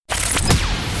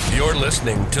You're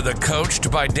listening to the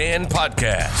Coached by Dan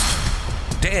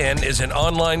podcast. Dan is an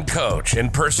online coach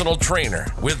and personal trainer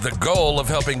with the goal of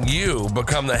helping you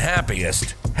become the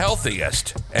happiest,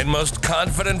 healthiest, and most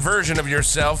confident version of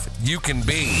yourself you can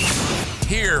be.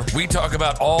 Here, we talk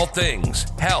about all things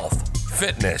health,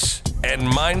 fitness, and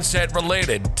mindset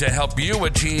related to help you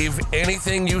achieve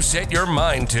anything you set your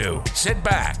mind to. Sit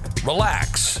back,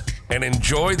 relax, and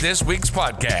enjoy this week's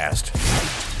podcast.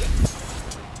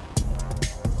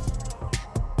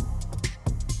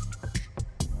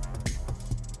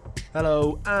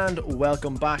 Hello and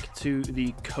welcome back to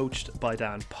the Coached by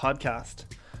Dan podcast.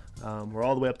 We're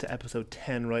all the way up to episode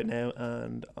 10 right now,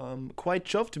 and I'm quite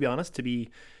chuffed, to be honest, to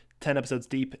be 10 episodes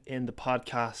deep in the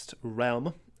podcast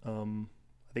realm.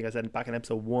 I think I said back in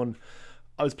episode 1,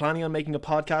 I was planning on making a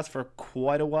podcast for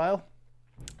quite a while,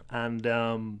 and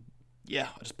I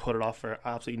just put it off for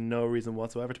absolutely no reason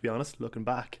whatsoever, to be honest, looking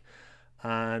back.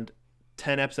 And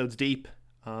 10 episodes deep,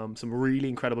 some really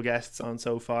incredible guests on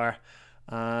so far.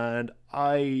 And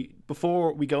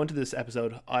before we go into this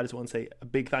episode, I just want to say a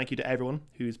big thank you to everyone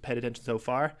who's paid attention so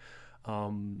far.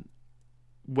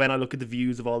 When I look at the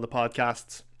views of all the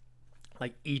podcasts,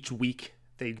 like each week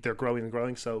they're growing and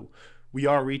growing. So we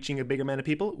are reaching a bigger amount of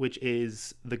people, which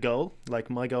is the goal. Like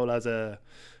my goal as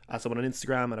someone on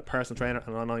Instagram and a personal trainer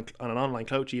and an online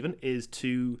coach even is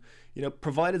to,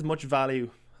 provide as much value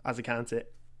as I can to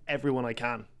everyone I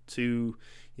can to,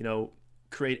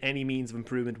 create any means of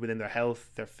improvement within their health,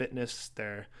 their fitness,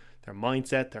 their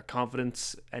mindset, their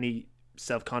confidence, any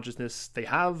self-consciousness they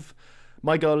have.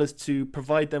 My goal is to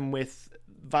provide them with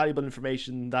valuable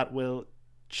information that will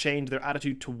change their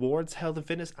attitude towards health and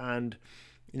fitness and,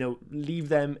 leave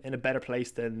them in a better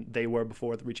place than they were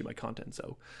before reaching my content.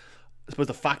 So I suppose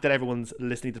the fact that everyone's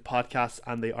listening to podcasts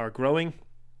and they are growing,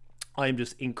 I am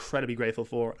just incredibly grateful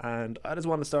for. And I just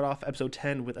want to start off episode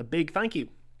 10 with a big thank you.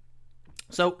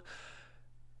 So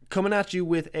coming at you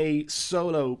with a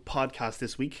solo podcast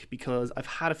this week because I've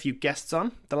had a few guests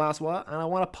on the last while and I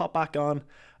want to pop back on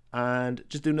and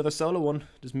just do another solo one.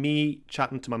 Just me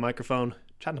chatting to my microphone,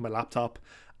 chatting to my laptop,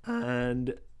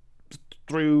 and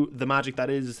through the magic that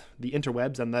is the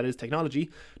interwebs and that is technology,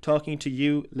 talking to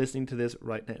you listening to this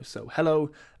right now. So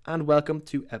hello and welcome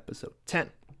to episode 10.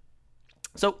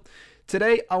 So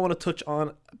today I want to touch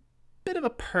on a bit of a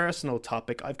personal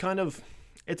topic.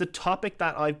 It's a topic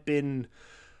that I've been,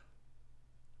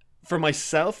 for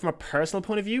myself, from a personal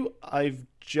point of view, I've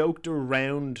joked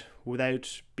around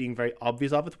without being very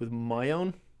obvious of it with my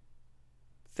own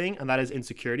thing, and that is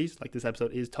insecurities. Like this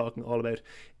episode is talking all about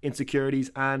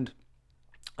insecurities, and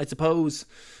I suppose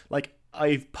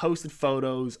I've posted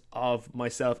photos of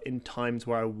myself in times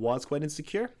where I was quite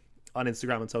insecure on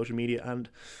Instagram and social media, and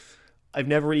I've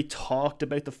never really talked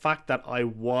about the fact that I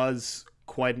was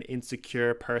quite an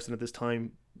insecure person at this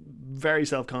time, very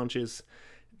self-conscious,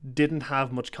 didn't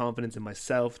have much confidence in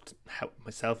myself, how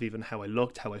I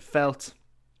looked, how I felt.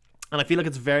 And I feel like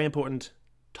it's a very important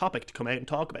topic to come out and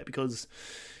talk about because,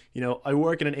 I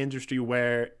work in an industry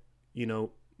where,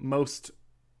 most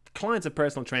clients of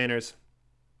personal trainers,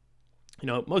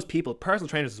 most people, personal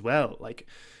trainers as well, like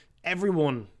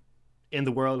everyone in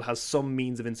the world has some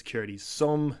means of insecurities.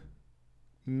 Some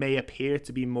may appear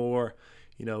to be more,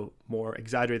 more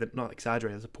exaggerated, not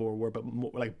exaggerated is a poor word, but more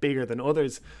like bigger than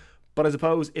others. But I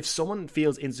suppose if someone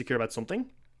feels insecure about something,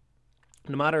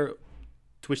 no matter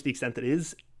to which the extent it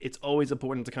is, it's always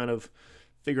important to kind of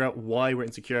figure out why we're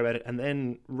insecure about it and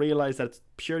then realize that it's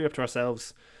purely up to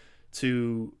ourselves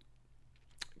to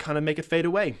kind of make it fade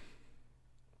away.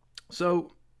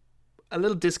 So a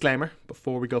little disclaimer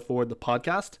before we go forward the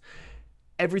podcast.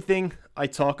 Everything I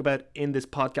talk about in this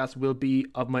podcast will be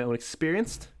of my own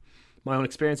experience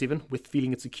even with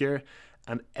feeling insecure,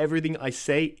 and everything I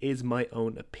say is my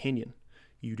own opinion.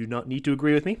 You do not need to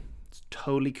agree with me. It's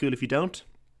totally cool if you don't.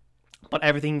 But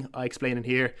everything I explain in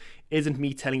here isn't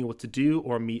me telling you what to do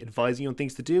or me advising you on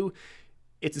things to do.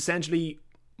 It's essentially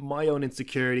my own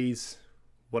insecurities,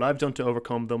 what I've done to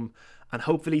overcome them, and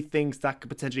hopefully things that could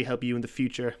potentially help you in the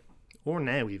future, or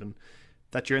now even,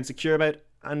 that you're insecure about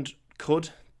and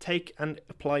could take and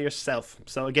apply yourself.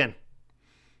 So again,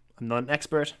 I'm not an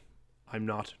expert. I'm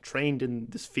not trained in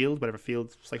this field, whatever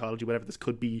field, psychology, whatever this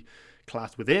could be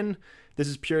classed within. This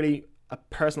is purely a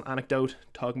personal anecdote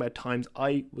talking about times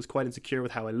I was quite insecure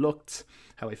with how I looked,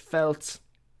 how I felt,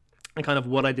 and kind of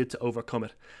what I did to overcome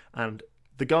it. And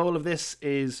the goal of this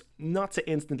is not to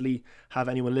instantly have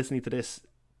anyone listening to this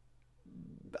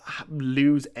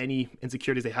lose any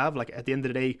insecurities they have. Like at the end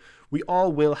of the day, we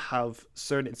all will have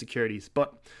certain insecurities,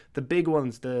 but the big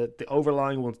ones, the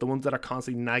overlying ones, the ones that are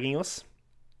constantly nagging us,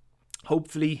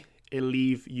 hopefully it'll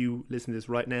leave you listening to this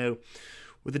right now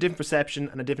with a different perception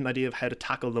and a different idea of how to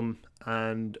tackle them,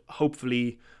 and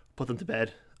hopefully put them to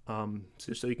bed,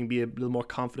 so you can be a little more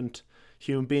confident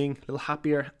human being, a little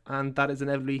happier, and that is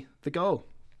inevitably the goal.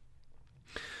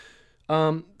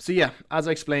 So yeah, as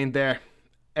I explained there,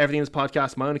 everything in this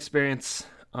podcast, my own experience,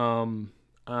 and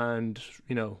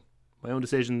my own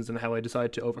decisions and how I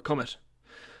decide to overcome it.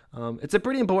 It's a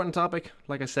pretty important topic.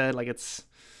 Like I said, it's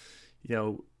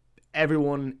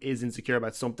everyone is insecure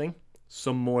about something,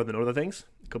 some more than other things.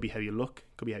 It could be how you look,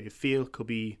 could be how you feel, could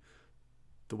be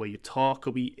the way you talk,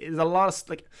 there's a lot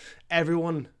of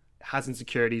everyone has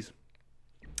insecurities.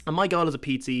 And my goal as a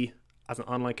PT, as an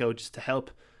online coach, is to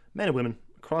help men and women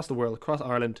across the world, across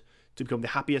Ireland, to become the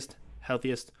happiest,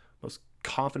 healthiest, most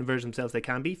confident version of themselves they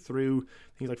can be through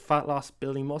things like fat loss,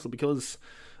 building muscle, because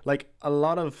a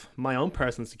lot of my own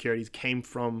personal insecurities came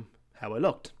from how I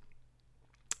looked.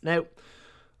 Now,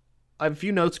 I have a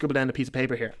few notes scribbled down on a piece of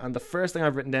paper here, and the first thing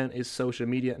I've written down is social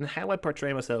media and how I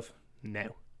portray myself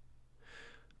now.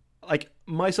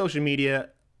 My social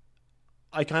media,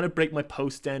 I kind of break my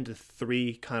posts down to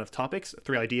three kind of topics,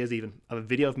 three ideas even. I have a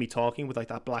video of me talking with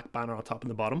that black banner on top and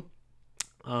the bottom.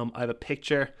 I have a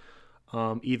picture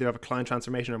either of a client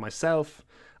transformation or myself,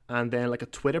 and then a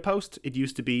Twitter post. It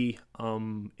used to be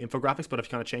infographics, but I've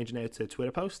kind of changed it now to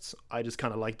Twitter posts. I just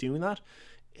kind of like doing that.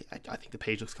 I think the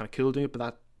page looks kind of cool doing it, but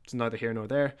that's neither here nor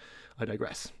there. I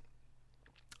digress.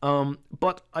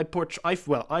 But I personally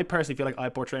feel like I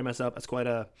portray myself as quite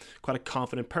a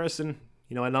confident person.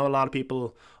 I know a lot of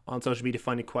people on social media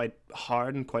find it quite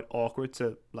hard and quite awkward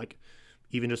to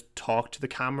even just talk to the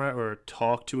camera or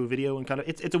talk to a video, and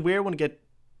it's a weird one to get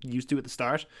used to at the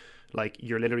start.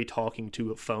 You're literally talking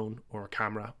to a phone or a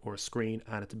camera or a screen,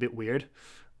 and it's a bit weird.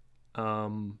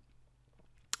 And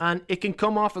it can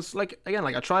come off as I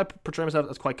try to portray myself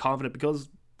as quite confident, because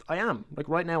I am.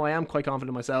 Right now I am quite confident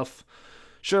in myself.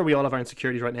 Sure, we all have our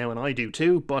insecurities right now, and I do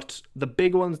too, but the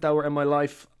big ones that were in my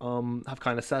life have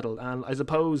kind of settled. And I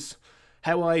suppose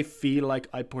how I feel like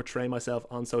I portray myself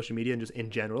on social media and just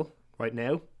in general right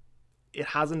now, it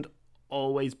hasn't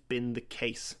always been the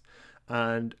case.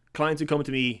 And clients who come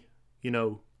to me,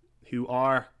 who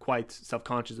are quite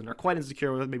self-conscious and are quite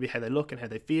insecure with maybe how they look and how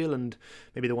they feel, and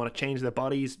maybe they want to change their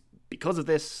bodies because of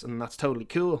this, and that's totally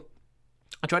cool.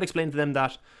 I try to explain to them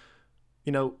that,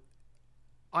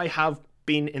 I have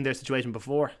been in their situation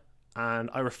before, and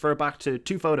I refer back to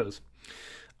two photos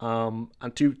and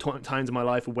two times in my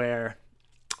life where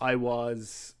I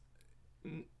was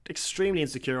extremely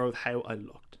insecure with how I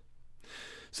looked.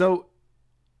 So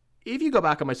if you go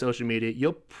back on my social media,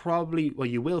 you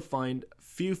will find a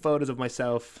few photos of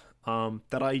myself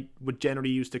that I would generally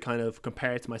use to kind of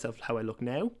compare it to myself, how I look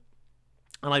now.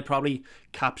 And I probably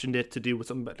captioned it to do with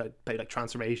something about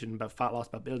transformation, about fat loss,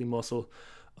 about building muscle,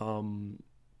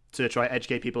 to try to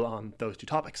educate people on those two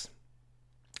topics.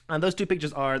 And those two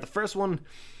pictures are, the first one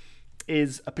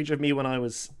is a picture of me when I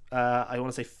was, I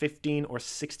want to say 15 or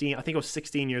 16. I think I was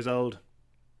 16 years old.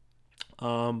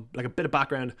 A bit of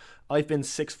background, I've been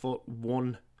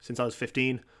 6'1" since I was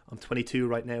 15. I'm 22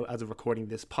 right now as of recording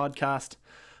this podcast,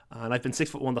 and I've been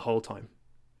 6'1" the whole time.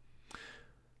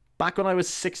 Back when I was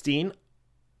 16,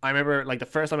 I remember the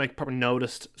first time I probably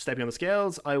noticed stepping on the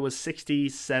scales, I was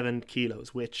 67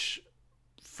 kilos, which,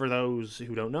 for those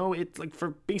who don't know, it's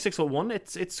for being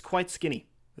 6'1", it's quite skinny.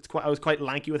 I was quite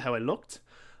lanky with how I looked,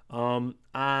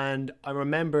 and I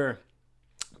remember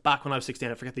back when I was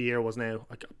 16, I forget the year it was now.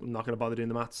 I'm not going to bother doing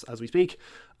the maths as we speak.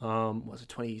 Was it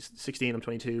 2016? I'm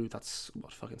 22. That's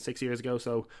 6 years ago.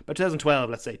 So about 2012,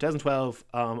 let's say 2012,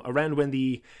 around when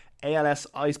the ALS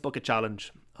Ice Bucket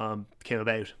Challenge came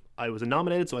about. I was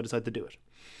nominated, so I decided to do it.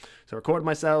 So I recorded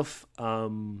myself,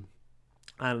 and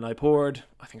I poured,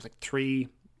 I think it's 3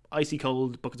 icy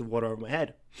cold buckets of water over my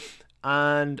head.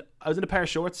 And I was in a pair of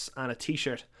shorts and a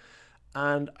t-shirt.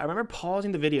 And I remember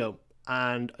pausing the video,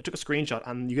 and I took a screenshot,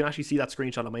 and you can actually see that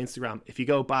screenshot on my Instagram. If you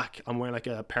go back, I'm wearing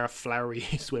a pair of flowery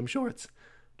swim shorts.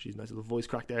 Jeez, nice little voice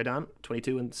crack there, Dan.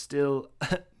 22 and still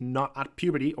not at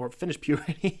puberty or finished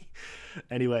puberty.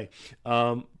 Anyway,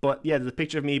 but yeah, there's a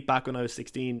picture of me back when I was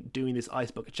 16 doing this ice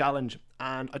bucket challenge,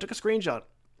 and I took a screenshot.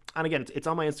 And again, it's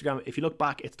on my Instagram. If you look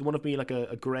back, it's the one of me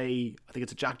a grey, I think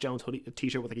it's a Jack Jones hoodie, a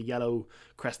t-shirt with a yellow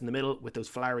crest in the middle with those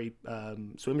flowery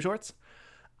swim shorts.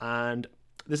 And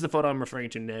this is the photo I'm referring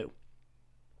to now.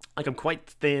 I'm quite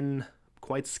thin,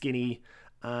 quite skinny,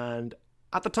 and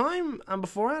at the time and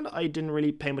beforehand, I didn't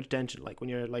really pay much attention. When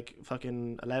you're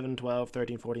fucking 11, 12,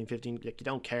 13, 14, 15, you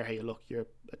don't care how you look. You're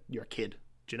a kid,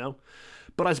 do you know?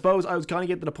 But I suppose I was kind of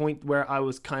getting to the point where I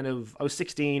was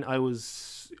 16. I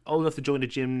was old enough to join the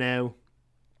gym now.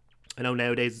 I know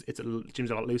nowadays gyms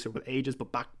are a lot looser with ages,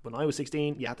 but back when I was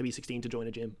 16, you had to be 16 to join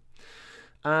a gym.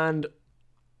 And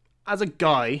as a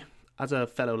guy, as a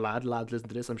fellow lads listen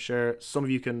to this, I'm sure some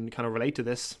of you can kind of relate to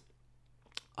this.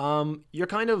 You're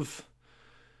kind of,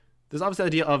 there's obviously the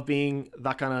idea of being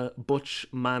that kind of butch,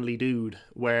 manly dude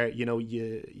where, you know,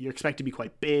 you're expected to be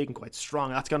quite big and quite strong.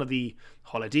 That's kind of the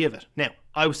whole idea of it. Now,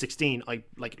 I was 16. I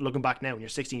like looking back now, when you're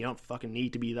 16, you don't fucking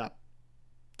need to be that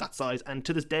size. And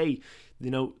to this day, you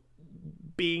know,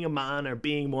 being a man or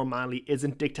being more manly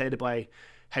isn't dictated by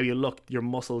how you look, your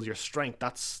muscles, your strength.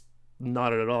 That's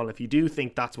not it at all. If you do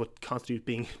think that's what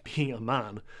constitutes being a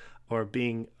man or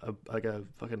being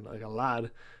a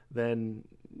lad, then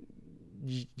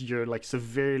you're like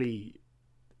severely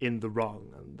in the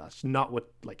wrong, and that's not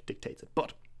what like dictates it.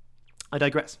 But I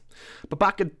digress. But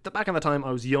back in the time,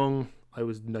 I was young, I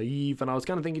was naive, and I was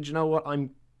kind of thinking, you know what,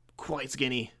 I'm quite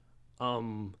skinny,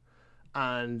 and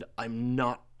I'm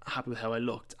not happy with how I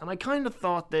looked. And I kind of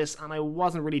thought this, and I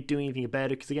wasn't really doing anything about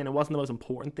it, because again, it wasn't the most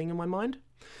important thing in my mind.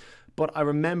 But I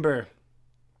remember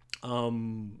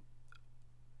in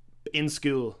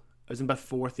school, I was in about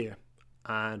 4th year,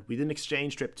 and we did an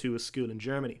exchange trip to a school in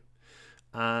Germany.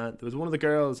 And there was one of the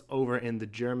girls over in the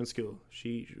German school.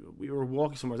 We were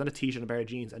walking somewhere, I was in a t-shirt and a pair of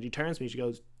jeans, and she turns to me, she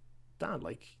goes, "Dad,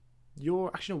 like,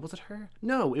 actually, no, was it her?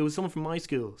 No, it was someone from my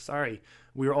school. Sorry."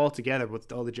 We were all together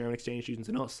with all the German exchange students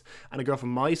and us. And a girl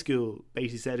from my school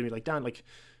basically said to me, like, "Dan, like,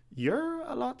 you're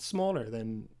a lot smaller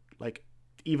than, like,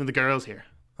 even the girls here."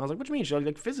 I was like, "What do you mean?" She's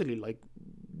like, "Physically, like,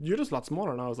 you're just a lot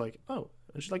smaller." And I was like, "Oh."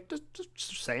 And she's like,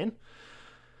 just saying. And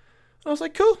I was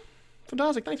like, "Cool.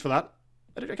 Fantastic. Thanks for that."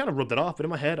 I kind of rubbed it off, but in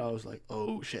my head, I was like,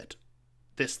 oh shit.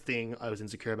 This thing I was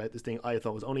insecure about, this thing I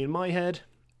thought was only in my head,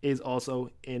 is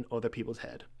also in other people's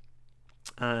head.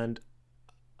 And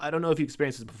I don't know if you've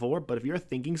experienced this before, but if you're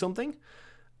thinking something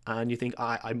and you think,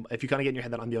 if you kind of get in your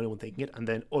head that I'm the only one thinking it, and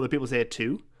then other people say it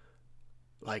too,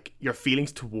 like your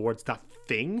feelings towards that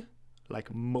thing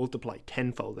like multiply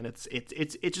tenfold, and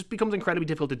it just becomes incredibly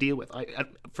difficult to deal with.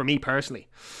 For me personally,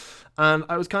 and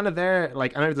I was kind of there,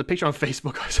 like, and there's a picture on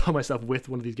Facebook. I saw myself with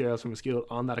one of these girls from school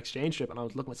on that exchange trip, and I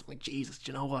was looking at myself like, Jesus,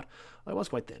 do you know what? I was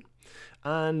quite thin.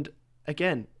 And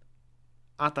again,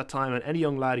 at that time, and any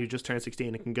young lad who just turned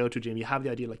 16 and can go to a gym, you have the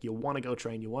idea like you want to go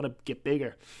train, you want to get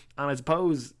bigger. And I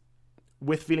suppose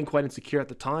with feeling quite insecure at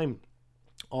the time,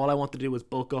 all I wanted to do was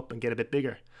bulk up and get a bit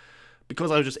bigger,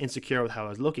 because I was just insecure with how I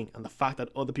was looking, and the fact that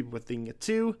other people were thinking it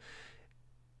too,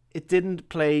 it didn't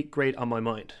play great on my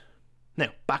mind. Now,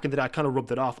 back in the day, I kind of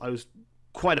rubbed it off. I was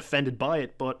quite offended by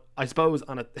it, but I suppose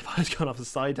if I was going off a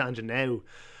side tangent now,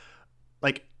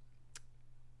 like,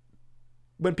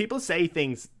 when people say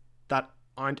things that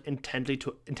aren't intentionally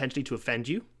to offend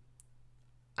you,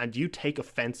 and you take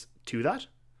offense to that,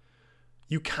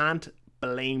 you can't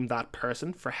blame that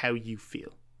person for how you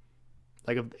feel.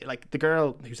 Like the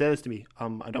girl who said this to me, I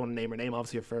don't want to name her name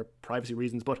obviously for privacy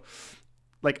reasons, but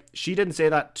like she didn't say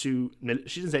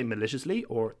maliciously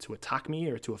or to attack me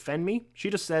or to offend me. She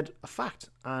just said a fact,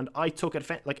 and I took it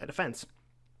like an offense.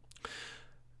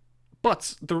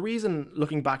 But the reason,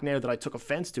 looking back now, that I took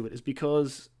offense to it is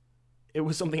because it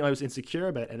was something I was insecure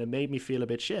about, and it made me feel a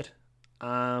bit shit.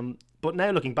 But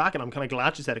now looking back, and I'm kind of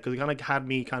glad she said it, because it kind of had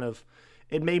me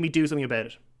it made me do something about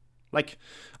it. Like,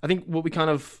 I think what we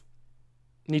kind of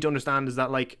need to understand is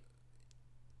that, like,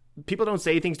 people don't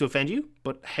say things to offend you,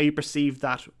 but how you perceive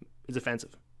that is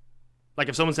offensive. Like,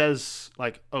 if someone says,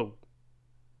 like, "Oh,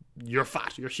 you're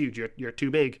fat, you're huge, you're too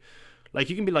big," like,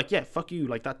 you can be like, "Yeah, fuck you,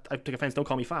 like, that, I take offense, don't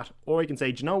call me fat." Or you can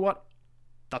say, "Do you know what?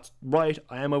 That's right,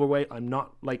 I am overweight, I'm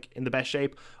not, like, in the best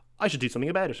shape, I should do something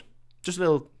about it." Just a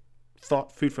little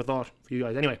food for thought for you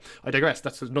guys. Anyway, I digress.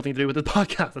 That's nothing to do with the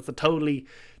podcast. That's a totally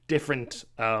different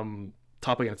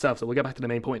topic in itself, so we'll get back to the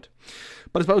main point.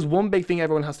 But I suppose one big thing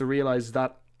everyone has to realize is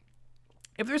that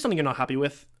if there's something you're not happy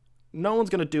with, no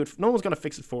one's going to do it. No one's going to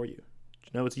fix it for you.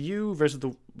 You know, it's you versus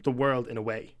the world in a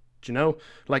way. Do you know?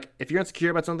 Like, if you're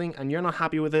insecure about something and you're not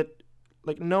happy with it,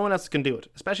 like, no one else can do it.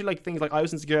 Especially like things like I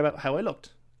was insecure about how I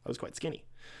looked. I was quite skinny.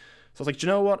 So I was like, do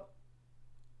you know what?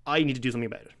 I need to do something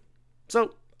about it.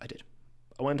 So I did.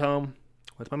 I went home,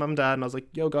 went to my mum and dad, and I was like,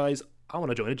 "Yo guys, I want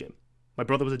to join a gym." My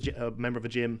brother was a member of a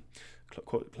gym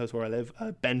close where I live,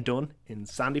 Ben Dunn in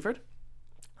Sandyford.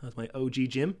 That was my OG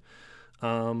gym.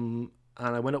 And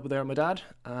I went up there with my dad,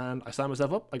 and I signed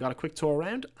myself up. I got a quick tour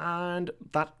around, and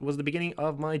that was the beginning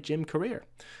of my gym career.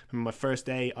 I remember my first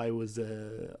day, I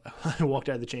walked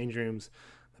out of the change rooms,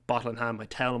 a bottle in hand, my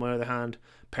towel in my other hand,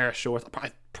 pair of shorts.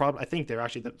 I think they're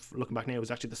actually, looking back now, it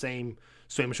was actually the same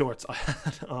swim shorts I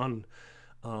had on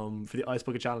for the Ice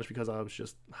Bucket Challenge, because I was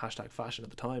just #fashion at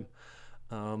the time.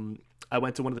 I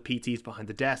went to one of the PTs behind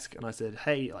the desk and I said,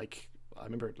 hey, like, I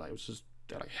remember like, I was just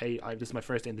like, hey, this is my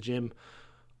first day in the gym.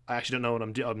 I actually don't know what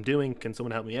I'm doing. Can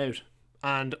someone help me out?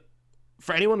 And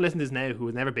for anyone listening to this now who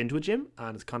has never been to a gym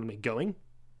and is constantly going,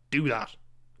 do that.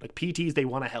 Like, PTs, they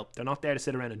want to help. They're not there to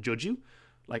sit around and judge you.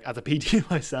 Like, as a PT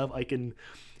myself, I can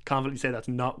confidently say that's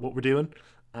not what we're doing.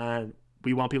 And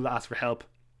we want people to ask for help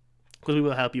because we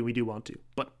will help you. We do want to.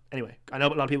 But anyway, I know a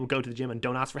lot of people go to the gym and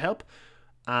don't ask for help.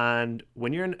 And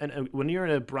when you're in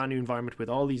a brand new environment with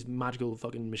all these magical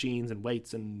fucking machines and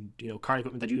weights and, you know, car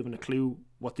equipment that you haven't a clue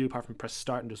what to do apart from press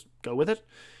start and just go with it,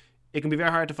 it can be very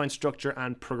hard to find structure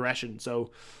and progression. So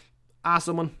ask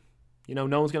someone. You know,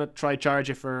 no one's going to try to charge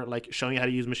you for like showing you how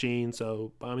to use machines,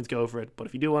 so by all means go for it. But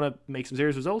if you do want to make some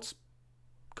serious results,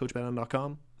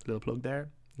 coachbenon.com, little plug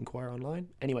there, inquire online.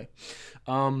 Anyway,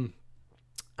 and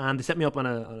they set me up on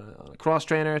a cross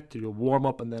trainer to do a warm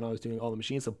up, and then I was doing all the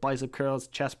machines, so bicep curls,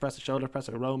 chest press, a shoulder press,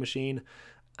 a row machine,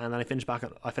 and then I finished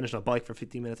on a bike for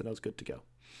 15 minutes, and I was good to go.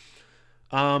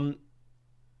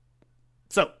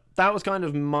 So that was kind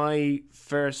of my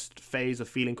first phase of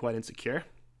feeling quite insecure.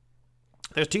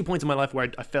 There's 2 points in my life where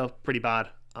I felt pretty bad,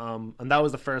 and that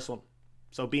was the first one.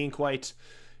 So being quite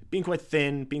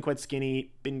thin, being quite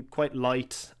skinny, being quite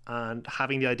light, and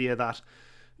having the idea that,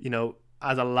 you know,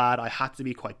 as a lad, I had to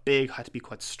be quite big, had to be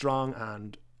quite strong,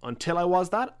 and until I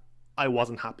was that, I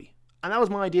wasn't happy. And that was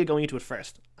my idea going into it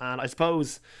first. And I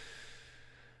suppose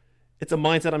it's a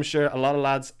mindset I'm sure a lot of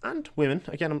lads and women,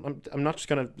 again, I'm not just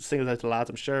going to single out the lads,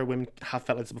 I'm sure women have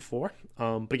felt this before.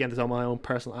 But again, this is all my own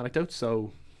personal anecdotes,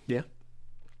 so yeah.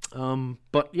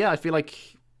 But yeah, I feel like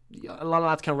a lot of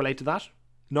lads can relate to that.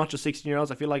 Not just 16-year-olds.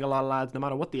 I feel like a lot of lads, no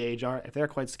matter what the age are, if they're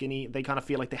quite skinny, they kind of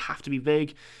feel like they have to be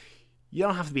big. You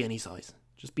don't have to be any size.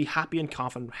 Just be happy and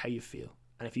confident how you feel.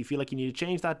 And if you feel like you need to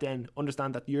change that, then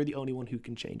understand that you're the only one who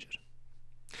can change it.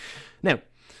 Now,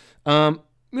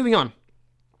 moving on.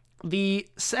 The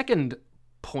second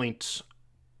point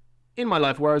in my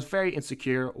life where I was very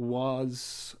insecure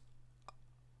was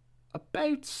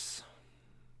about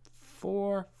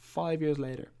 4-5 years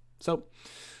later. So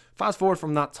fast forward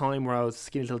from that time where I was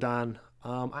skinny little Dan,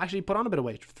 I actually put on a bit of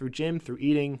weight through gym, through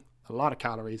eating a lot of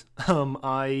calories.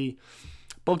 I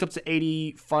bulked up to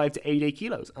 85 to 88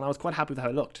 kilos, and I was quite happy with how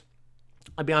I looked.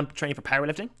 I began training for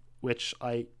powerlifting, which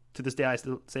to this day I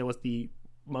still say was the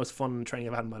most fun training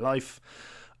I've had in my life.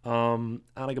 And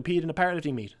I competed in a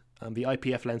powerlifting meet. The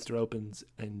IPF Leinster opens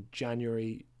in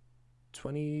January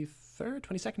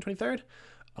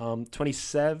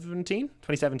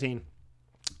 2017.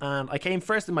 And I came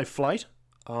first in my flight.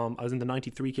 I was in the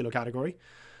 93 kilo category.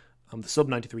 The sub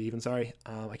 93 even, sorry.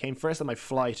 I came first in my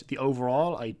flight. The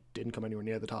overall, I didn't come anywhere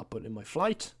near the top, but in my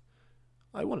flight,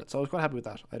 I won it. So I was quite happy with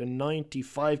that. I had a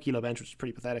 95 kilo bench, which is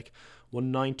pretty pathetic.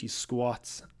 190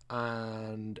 squats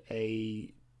and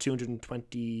a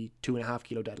 222.5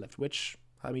 kilo deadlift, which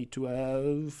had me to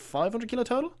a 500 kilo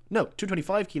total? No,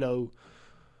 225 kilo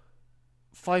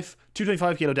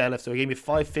 225 kilo deadlift, so it gave me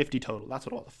 550 total. That's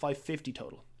what it was, 550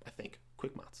 total, I think.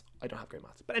 Quick maths. I don't have great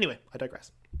maths. But anyway, I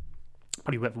digress.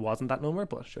 Probably whoever wasn't that number,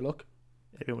 but sure, look.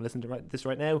 If anyone listening to this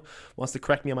right now wants to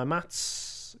correct me on my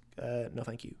maths, no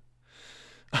thank you.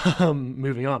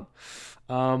 Moving on.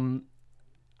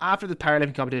 After the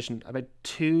powerlifting competition, about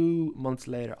 2 months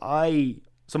later,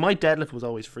 so my deadlift was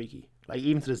always freaky. Like,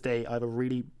 even to this day, I have a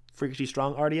really freakishly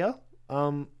strong RDL.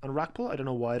 And rack pull. I don't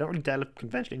know why. I don't really deadlift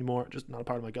conventionally anymore. Just not a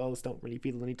part of my goals. Don't really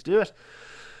feel the need to do it.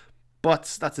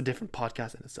 But that's a different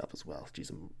podcast in itself as well. Jeez,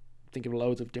 I'm thinking of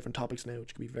loads of different topics now,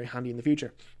 which could be very handy in the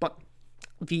future. But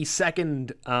the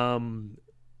second, the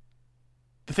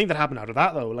thing that happened after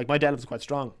that though, like my deadlift was quite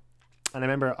strong. And I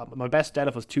remember my best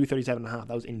deadlift was 237.5.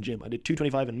 That was in gym. I did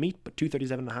 225 in meet, but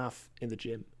 237.5 in the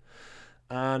gym.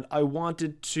 And I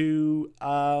wanted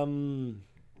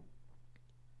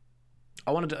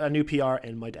a new PR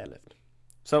in my deadlift.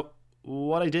 So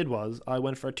what I did was I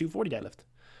went for a 240 deadlift.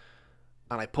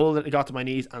 And I pulled it, it got to my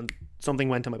knees, and something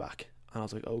went to my back. And I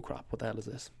was like, oh crap, what the hell is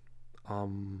this?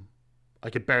 I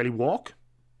could barely walk.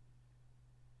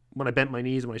 When I bent my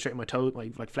knees, when I straightened my toes,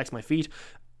 flexed my feet,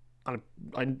 and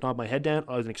I nodded my head down,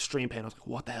 I was in extreme pain. I was like,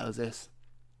 what the hell is this?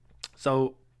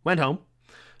 So went home,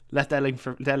 left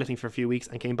deadlifting for a few weeks,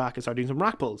 and came back and started doing some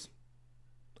rack pulls.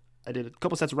 I did a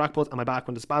couple sets of rack pulls and my back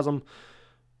went to spasm.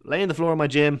 Lay on the floor in my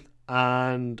gym,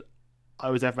 and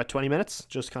I was there for about 20 minutes,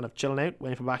 just kind of chilling out,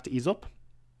 waiting for my back to ease up.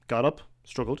 Got up,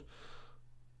 struggled,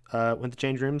 went to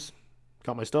change rooms,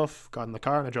 got my stuff, got in the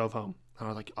car, and I drove home. And I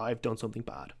was like, I've done something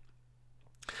bad.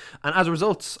 And as a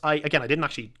result, I didn't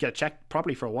actually get checked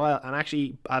properly for a while, and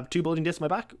actually I have 2 bulging discs in my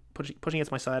back, pushing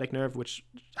against my sciatic nerve, which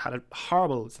had a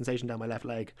horrible sensation down my left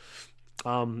leg.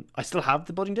 I still have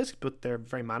the bulging disc, but they're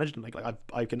very managed, and like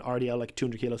I can RDL like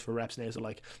 200 kilos for reps now, so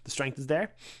like the strength is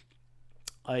there.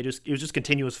 It was just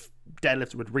continuous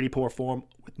deadlifts with really poor form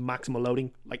with maximal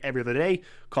loading like every other day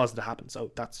caused it to happen.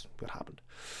 So that's what happened.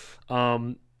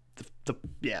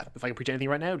 Yeah, if I can preach anything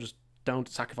right now, just don't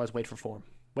sacrifice weight for form.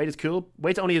 Weight is cool.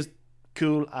 Weight's only as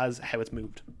cool as how it's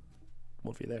moved.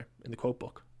 One for you there in the quote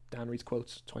book. Dan Reed's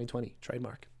quotes 2020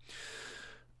 trademark.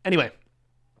 Anyway,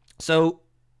 so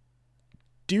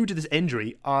due to this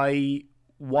injury, I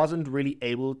wasn't really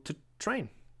able to train.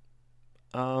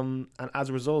 And as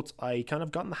a result, I kind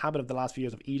of got in the habit of the last few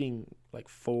years of eating like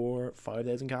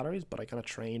 4,000-5,000 calories, but I kind of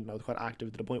trained and I was quite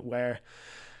active to the point where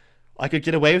I could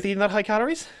get away with eating that high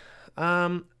calories.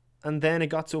 And then it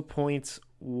got to a point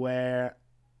where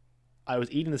I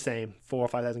was eating the same 4,000 or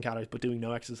 5,000 calories, but doing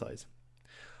no exercise.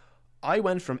 I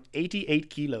went from 88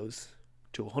 kilos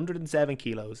to 107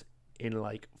 kilos in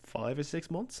like 5 or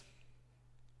 6 months.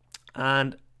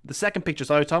 And the second picture,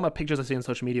 so I was talking about pictures I see on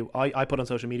social media, I put on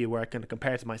social media where I can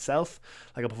compare it to myself,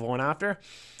 like a before and after.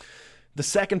 The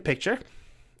second picture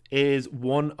is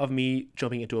one of me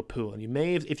jumping into a pool. And you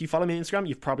may have, if you follow me on Instagram,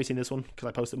 you've probably seen this one because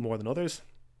I post it more than others.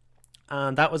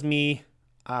 And that was me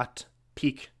at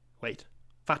peak weight.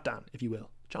 Fat Dan, if you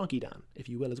will. Chonky Dan, if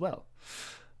you will as well.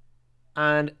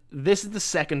 And this is the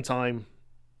second time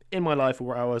in my life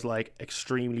where I was like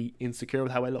extremely insecure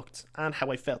with how I looked and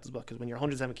how I felt as well. Because when you're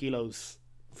 107 kilos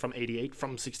from 88,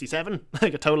 from 67,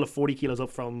 like a total of 40 kilos up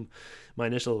from my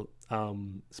initial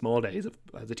small days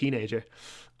as a teenager,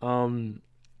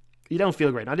 you don't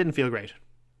feel great. I didn't feel great.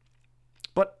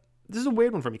 But this is a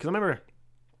weird one for me because I remember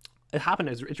it happened.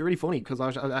 It's really funny because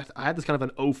I had this kind of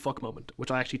an oh fuck moment,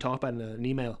 which I actually talked about in an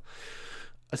email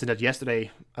I sent out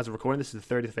yesterday as a recording. This is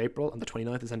the 30th of April, and the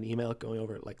 29th I sent an email going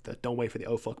over like the don't wait for the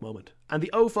oh fuck moment. And the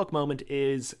oh fuck moment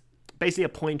is basically a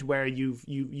point where you've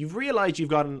realized you've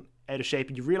gotten out of shape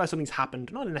and you've realized something's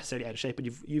happened, not necessarily out of shape, but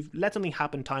you've let something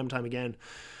happen time and time again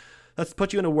that's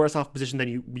put you in a worse off position than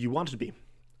you wanted to be.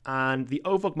 And the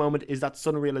oh fuck moment is that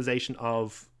sudden realization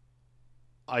of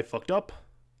I fucked up,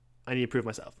 I need to improve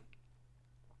myself.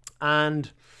 And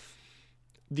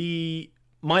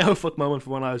my oh fuck moment for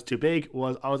when I was too big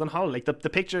was I was on holiday. Like the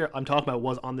picture I'm talking about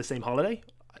was on the same holiday,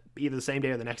 either the same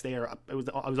day or the next day, or I was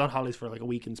on holidays for like a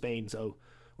week in Spain, so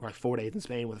or like 4 days in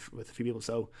Spain with a few people,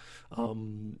 so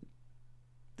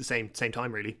the same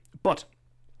time really. But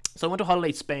so I went to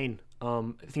holiday to Spain.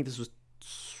 I think this was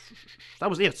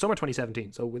summer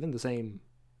 2017, so within the same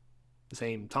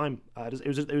time.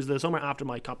 It was the summer after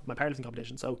my powerlifting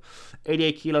competition. So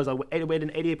 88 kilos. I weighed in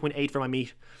 88.8 for my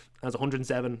meet. I was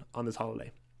 107 on this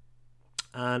holiday,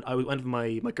 and I went with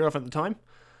my girlfriend at the time,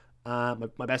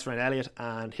 my best friend Elliot,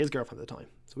 and his girlfriend at the time.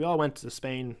 So we all went to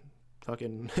Spain,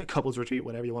 fucking couples retreat,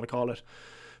 whatever you want to call it,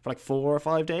 for like 4 or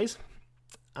 5 days.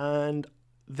 And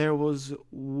there was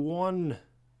one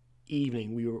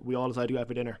evening we all decided to go out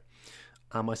for dinner,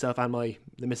 and myself and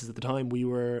the missus at the time, we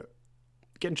were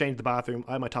getting changed in the bathroom.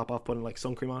 I had my top off, putting like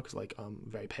sun cream on because like I'm a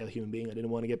very pale human being. I didn't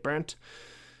want to get burnt,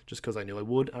 just because I knew I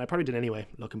would, and I probably did anyway,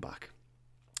 looking back.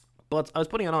 But I was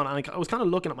putting it on, and I was kind of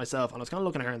looking at myself, and I was kind of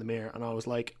looking at her in the mirror, and I was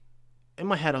like, in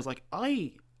my head, I was like,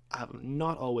 I have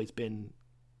not always been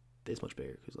this much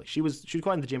bigger, because like she was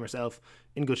quite in the gym herself,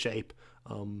 in good shape,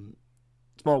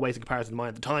 small waist in comparison to mine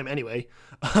at the time, anyway,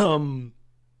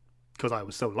 because I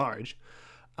was so large.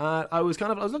 I was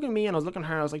looking at me and I was looking at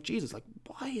her. I was like, Jesus, like,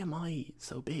 why am I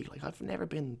so big? Like, I've never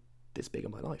been this big in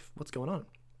my life. What's going on?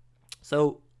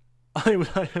 So I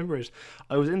remember it.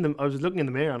 I was looking in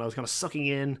the mirror and I was kind of sucking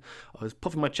in. I was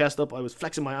puffing my chest up. I was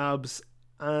flexing my abs.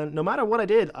 And no matter what I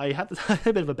did, I had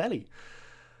a bit of a belly.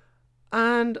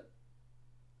 And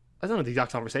I don't know the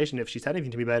exact conversation if she said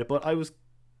anything to me about it, but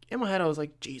in my head, I was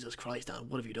like, Jesus Christ, Dan,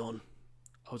 what have you done?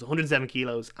 I was 107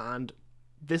 kilos. And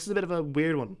this is a bit of a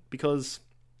weird one because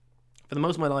for the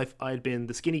most of my life, I'd been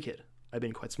the skinny kid. I'd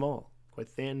been quite small, quite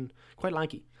thin, quite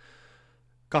lanky.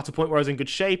 Got to a point where I was in good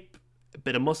shape, a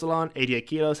bit of muscle on, 88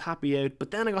 kilos, happy out.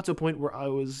 But then I got to a point where I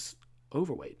was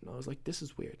overweight. And I was like, this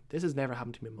is weird. This has never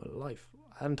happened to me in my life.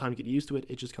 I hadn't time to get used to it.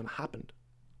 It just kind of happened.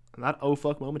 And that oh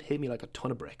fuck moment hit me like a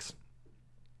ton of bricks.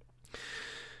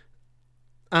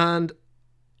 And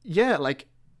yeah, like,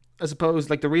 I suppose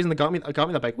like the reason that got me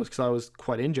that bike was because I was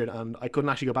quite injured and I couldn't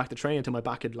actually go back to training until my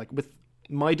back had, like, with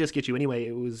my disc issue anyway,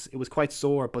 it was quite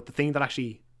sore, but the thing that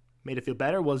actually made it feel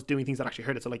better was doing things that actually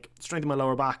hurt it. So like strengthening my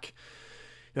lower back,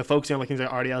 focusing on like things like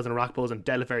RDLs and rack pulls and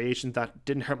deadlift variations that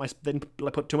didn't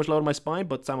put too much load on my spine,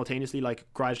 but simultaneously like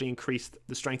gradually increased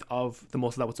the strength of the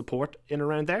muscle that would support in and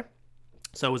around there.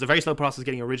 So it was a very slow process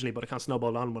getting originally, but it kind of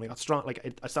snowballed on when I got strong. Like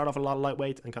I started off a lot of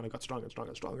lightweight and kind of got stronger and stronger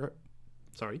and stronger.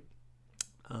 Sorry.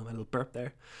 A little burp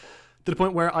there. To the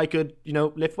point where I could,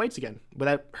 lift weights again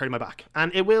without hurting my back.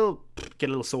 And it will get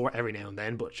a little sore every now and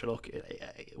then, but sure, look,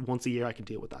 once a year I can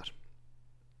deal with that.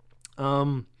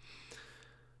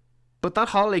 But that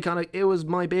holiday it was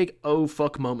my big oh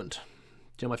fuck moment.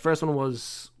 My first one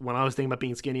was when I was thinking about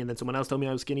being skinny and then someone else told me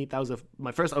I was skinny. That was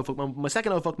my first oh fuck moment. My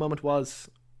second oh fuck moment was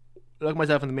looking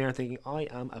myself in the mirror and thinking, I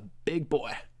am a big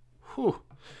boy. Whew.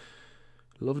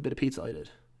 Loved a bit of pizza, I did.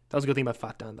 That was a good thing about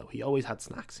Fat Dan, though. He always had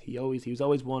snacks. He was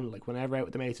always one, like, whenever out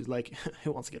with the mates, he was like,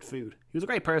 who wants to get food? He was a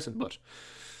great person, but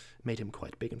made him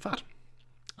quite big and fat.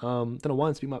 Don't know why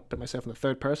I'm speaking about myself in the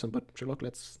third person, but sure, look,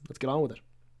 let's get on with it.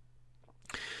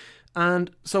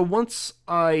 And so once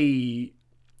again,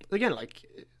 like,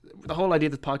 the whole idea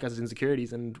of this podcast is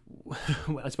insecurities, and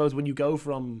I suppose when you go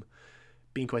from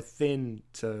being quite thin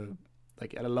to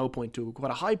like at a low point to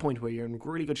quite a high point where you're in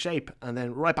really good shape, and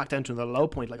then right back down to the low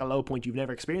point, like a low point you've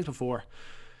never experienced before,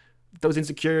 those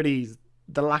insecurities,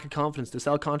 the lack of confidence, the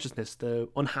self-consciousness, the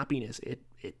unhappiness, it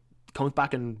comes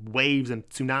back in waves and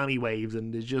tsunami waves,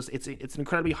 and it's an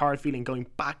incredibly hard feeling going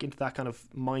back into that kind of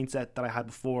mindset that I had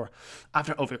before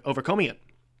after overcoming it.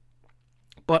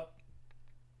 But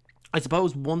I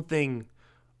suppose one thing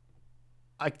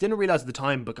I didn't realize at the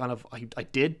time, but kind of I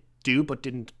did do but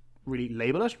didn't really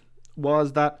label it,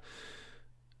 was that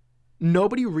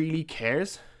nobody really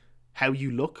cares how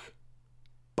you look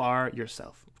bar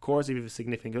yourself. Of course, if you have a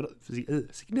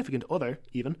significant other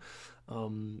even,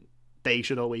 they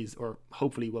should always, or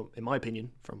hopefully, well, in my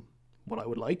opinion, from what I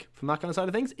would like from that kind of side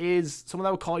of things, is someone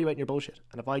that would call you out in your bullshit.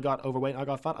 And if I got overweight and I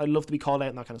got fat, I'd love to be called out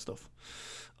and that kind of stuff.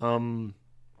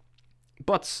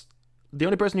 But the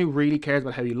only person who really cares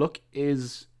about how you look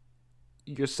is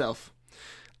yourself.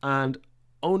 And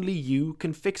only you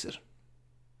can fix it.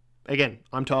 Again,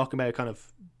 I'm talking about kind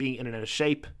of being in and out of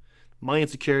shape, my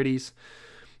insecurities.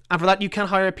 And for that, you can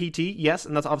hire a PT, yes,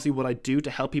 and that's obviously what I do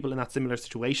to help people in that similar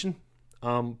situation.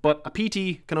 But a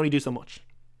PT can only do so much.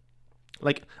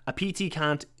 Like, a PT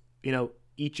can't,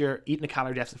 eat in a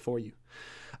calorie deficit for you.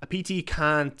 A PT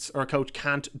can't, or a coach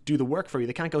can't do the work for you.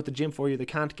 They can't go to the gym for you. They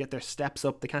can't get their steps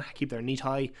up. They can't keep their knee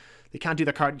high. They can't do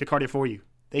the cardio for you.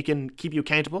 They can keep you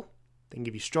accountable. They can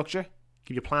give you structure,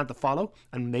 give you a plan to follow,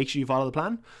 and make sure you follow the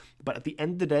plan. But at the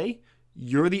end of the day,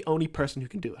 you're the only person who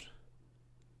can do it.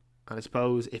 And I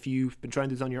suppose if you've been trying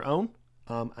to do this on your own,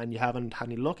 and you haven't had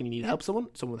any luck and you need help, someone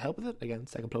will help with it. Again,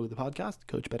 second plug of the podcast,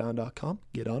 coachbydan.com.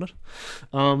 Get on it.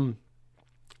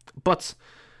 But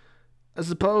I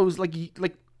suppose like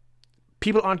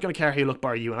people aren't going to care how you look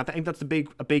bar you, and I think that's a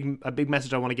big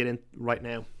message I want to get in right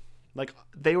now. Like,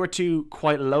 they were two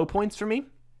quite low points for me,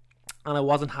 and I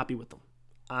wasn't happy with them.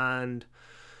 And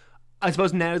I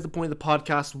suppose now is the point of the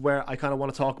podcast where I kind of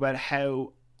want to talk about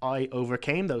how I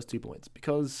overcame those 2 points,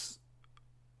 because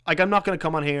like, I'm not going to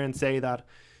come on here and say that,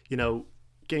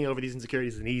 getting over these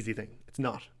insecurities is an easy thing. It's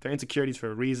not. They're insecurities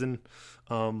for a reason.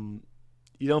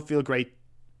 You don't feel great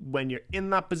when you're in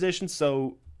that position,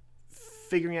 so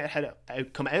figuring out how to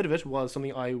come out of it was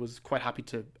something I was quite happy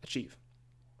to achieve.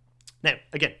 Now,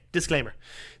 again, disclaimer.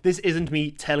 This isn't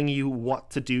me telling you what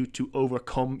to do to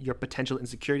overcome your potential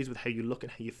insecurities with how you look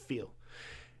and how you feel.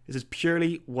 This is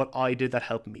purely what I did that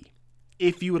helped me.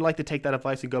 If you would like to take that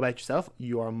advice and go about it yourself,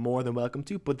 you are more than welcome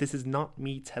to, but this is not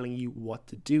me telling you what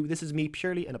to do. This is me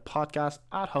purely in a podcast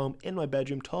at home in my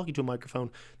bedroom talking to a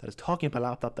microphone that is talking to my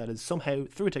laptop, that is somehow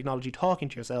through technology talking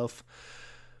to yourself.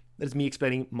 That is me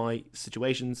explaining my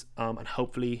situations, and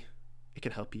hopefully it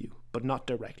can help you, but not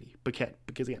directly.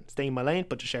 Because again, stay in my lane,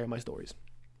 but to share my stories,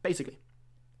 basically.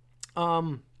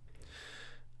 And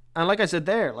like I said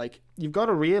there, like, you've got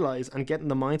to realize and get in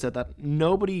the mindset that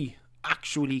nobody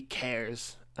actually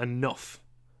cares enough.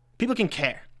 People can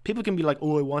care. People can be like,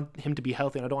 oh, I want him to be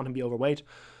healthy and I don't want him to be overweight.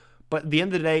 But at the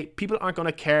end of the day, people aren't going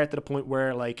to care to the point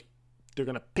where, like, they're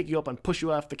going to pick you up and push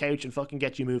you off the couch and fucking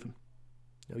get you moving.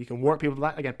 You can work people with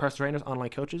that. Again, personal trainers, online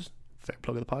coaches. Fair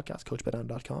plug of the podcast,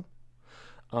 coachbydan.com.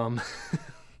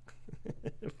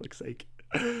 For fuck's sake.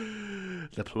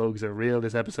 The plugs are real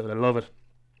this episode. I love it.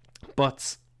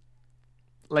 But,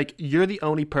 like, you're the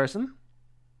only person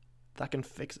that can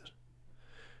fix it.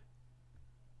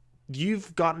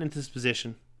 You've gotten into this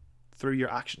position through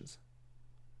your actions.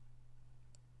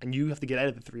 And you have to get out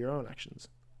of it through your own actions.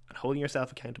 And holding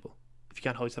yourself accountable. If you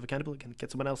can't hold yourself accountable, you can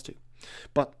get someone else to.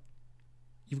 But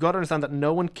you've got to understand that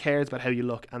no one cares about how you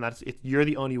look, and that you're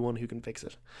the only one who can fix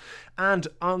it. And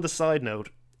on the side note,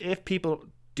 if people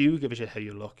do give a shit how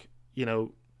you look,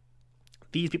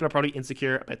 these people are probably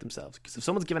insecure about themselves. Because if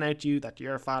someone's giving out to you that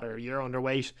you're fat or you're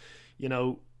underweight,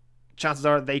 chances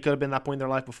are they could have been at that point in their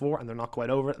life before and they're not quite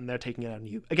over it and they're taking it out on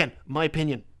you. Again, my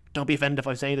opinion. Don't be offended if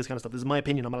I'm saying this kind of stuff. This is my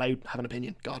opinion. I'm allowed to have an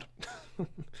opinion. God. It's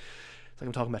like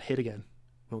I'm talking about hit again.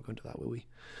 We won't go into that, will we?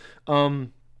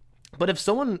 But if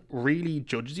someone really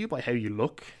judges you by how you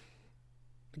look,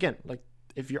 again, like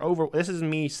if you're this isn't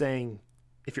me saying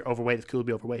if you're overweight, it's cool to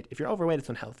be overweight. If you're overweight, it's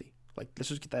unhealthy. Like, let's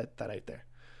just get that out there.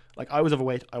 Like, I was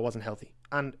overweight, I wasn't healthy.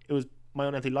 And it was my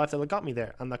unhealthy lifestyle that got me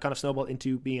there. And that kind of snowballed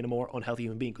into being a more unhealthy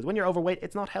human being. Because when you're overweight,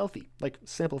 it's not healthy. Like,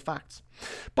 simple facts.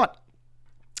 But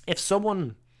if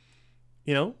someone,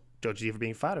 judges you for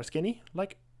being fat or skinny,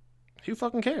 like, who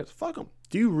fucking cares? Fuck them.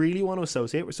 Do you really want to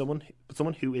associate with someone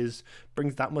who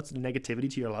brings that much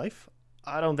negativity to your life?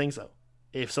 I don't think so.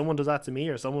 If someone does that to me,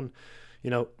 or someone,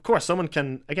 of course, someone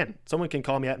can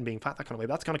call me out and being fat, that kind of way.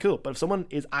 That's kind of cool. But if someone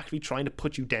is actually trying to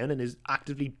put you down and is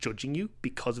actively judging you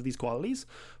because of these qualities,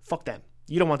 fuck them.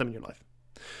 You don't want them in your life.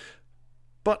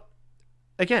 But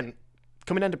again,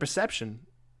 coming down to perception,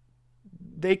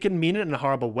 they can mean it in a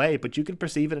horrible way, but you can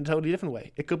perceive it in a totally different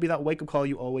way. It could be that wake-up call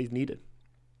you always needed.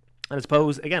 And I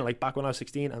suppose, again, like back when I was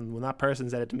 16 and when that person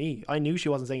said it to me, I knew she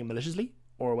wasn't saying it maliciously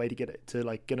or a way to get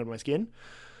under my skin.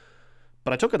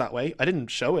 But I took it that way. I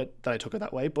didn't show it that I took it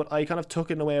that way, but I kind of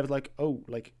took it in a way of like, oh,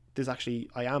 like this actually,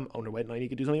 I am underweight and I need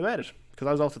to do something about it. Because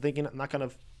I was also thinking it, and that kind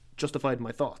of justified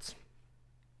my thoughts.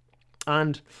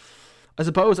 And I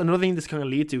suppose another thing this kind of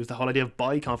leads to is the whole idea of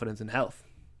body confidence in health.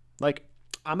 Like,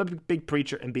 I'm a big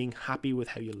preacher in being happy with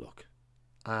how you look.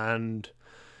 And,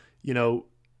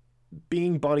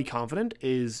 being body confident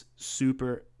is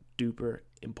super duper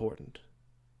important.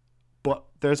 But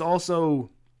there's also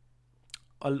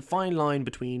a fine line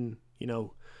between,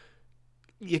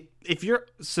 if you're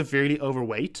severely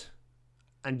overweight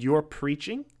and you're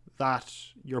preaching that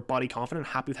you're body confident,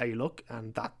 happy with how you look,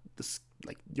 and that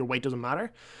your weight doesn't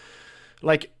matter,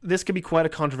 like, this could be quite a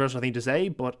controversial thing to say,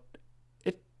 but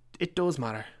it does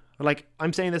matter. Like,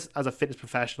 I'm saying this as a fitness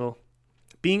professional.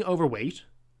 Being overweight,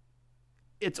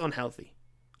 it's unhealthy.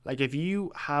 Like, if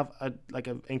you have an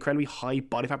incredibly high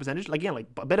body fat percentage, like, again, like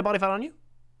a bit of body fat on you,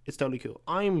 it's totally cool.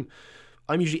 I'm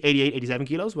usually 88, 87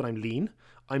 kilos when I'm lean.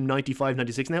 I'm 95,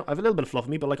 96 now. I have a little bit of fluff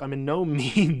in me, but like, I'm in no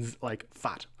means like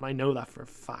fat. And I know that for a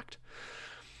fact.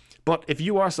 But if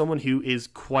you are someone who is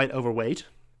quite overweight,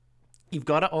 you've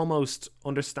got to almost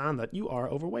understand that you are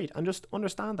overweight, and just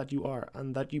understand that you are,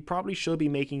 and that you probably should be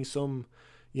making some,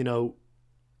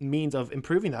 means of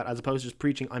improving that, as opposed to just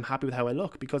preaching, I'm happy with how I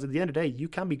look. Because at the end of the day, you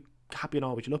can be happy in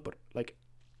all what you look, but like,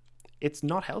 it's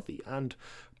not healthy. And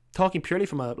talking purely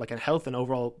from a health and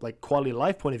overall like quality of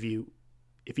life point of view,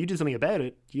 if you did something about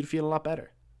it, you'd feel a lot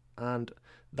better. And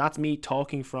that's me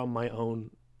talking from my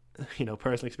own,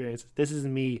 personal experience. This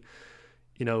isn't me,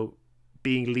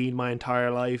 being lean my entire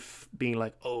life, being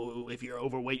like, oh, if you're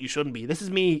overweight, you shouldn't be. This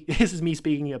is me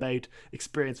speaking about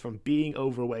experience from being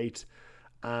overweight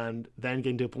and then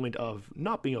getting to a point of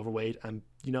not being overweight and,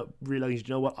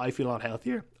 realizing, what, I feel a lot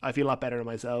healthier. I feel a lot better in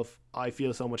myself. I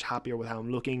feel so much happier with how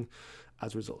I'm looking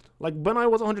as a result. Like, when I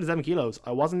was 107 kilos,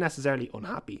 I wasn't necessarily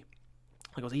unhappy.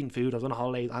 Like, I was eating food, I was on a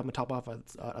holiday, I had my top off at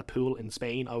a pool in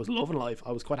Spain. I was loving life.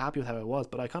 I was quite happy with how I was,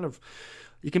 but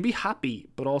you can be happy,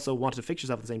 but also want to fix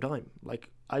yourself at the same time.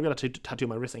 Like, I've got a tattoo on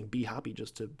my wrist saying, be happy,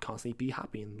 just to constantly be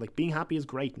happy. And like, being happy is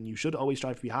great, and you should always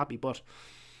strive to be happy, but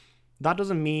that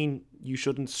doesn't mean you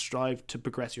shouldn't strive to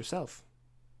progress yourself.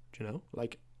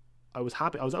 Like, I was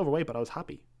happy, I was overweight, but I was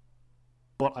happy.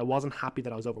 But I wasn't happy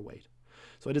that I was overweight.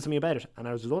 So I did something about it, and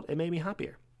as a result, it made me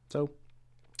happier. So,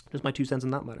 just my 2 cents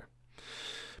on that matter.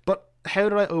 But how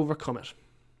did I overcome it?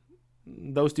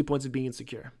 Those 2 points of being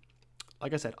insecure.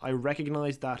 Like I said, I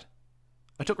recognized that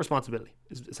I took responsibility,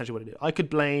 is essentially what I did. I could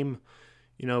blame,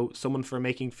 someone for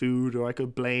making food, or I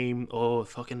could blame,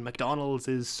 fucking McDonald's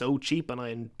is so cheap,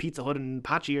 and Pizza Hut and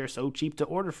Patchy are so cheap to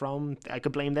order from. I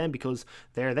could blame them because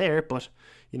they're there. But,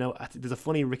 there's a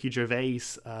funny Ricky Gervais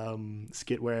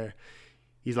skit where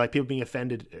he's like, people being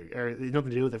offended, or it's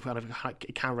nothing to do with it,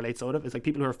 it can't relate sort of. It's like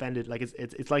people who are offended, like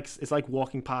it's like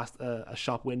walking past a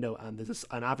shop window and there's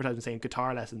an advertisement saying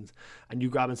guitar lessons, and you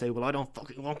grab and say, well, I don't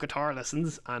fucking want guitar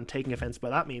lessons, and taking offense by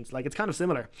that means, like, it's kind of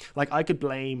similar. Like, I could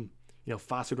blame,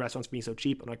 fast food restaurants being so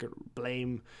cheap, and I could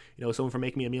blame, someone for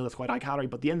making me a meal that's quite high calorie,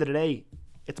 but at the end of the day,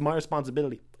 it's my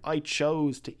responsibility. I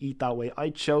chose to eat that way. I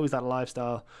chose that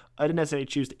lifestyle. I didn't necessarily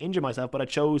choose to injure myself, but I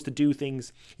chose to do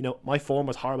things. My form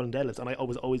was horrible in deadlifts, and I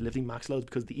was always lifting max loads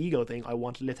because the ego thing, I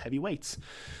wanted to lift heavy weights.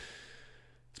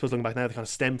 I suppose looking back now, they kind of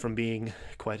stem from being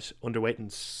quite underweight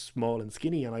and small and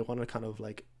skinny, and I want to kind of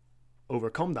like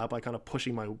overcome that by kind of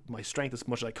pushing my strength as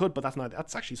much as I could. But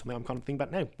that's actually something I'm kind of thinking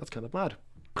about now. That's kind of mad.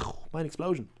 Mind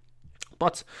explosion.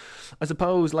 But I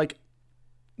suppose, like,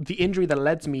 the injury that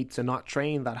led me to not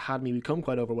train, that had me become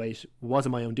quite overweight,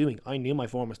 wasn't my own doing. I knew my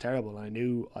form was terrible. And I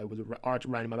knew I was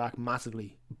rounding my back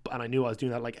massively. And I knew I was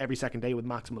doing that like every second day with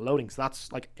maximum loading. So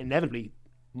that's like inevitably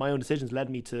my own decisions led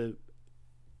me to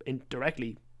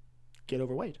indirectly get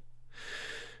overweight.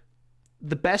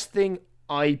 The best thing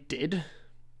I did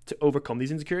to overcome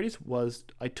these insecurities was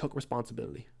I took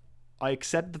responsibility. I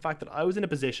accepted the fact that I was in a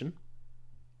position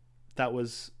that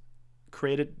was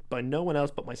created by no one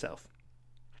else but myself.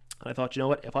 And I thought, you know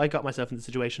what, if I got myself in the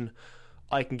situation,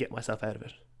 I can get myself out of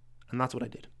it. And that's what I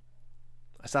did.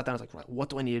 I sat down, I was like, right, what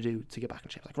do I need to do to get back in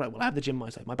shape? Like, right, well, I have the gym on my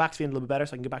side. My back's feeling a little bit better,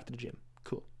 so I can get back to the gym.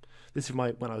 Cool. This is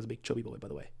when I was a big chubby boy, by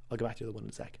the way. I'll get back to the other one in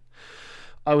a sec.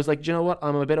 I was like, do you know what,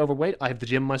 I'm a bit overweight. I have the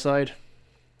gym on my side.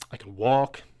 I can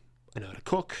walk. I know how to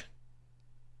cook.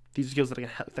 These are skills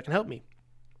that can help me.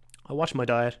 I watched my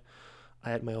diet. I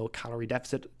had my old calorie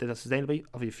deficit. Did that sustainably.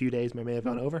 Obviously, a few days may have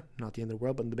gone over. Not the end of the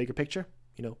world, but in the bigger picture,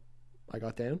 I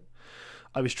got down.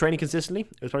 I was training consistently.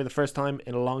 It was probably the first time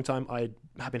in a long time I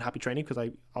had been happy training, because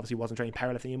I obviously wasn't training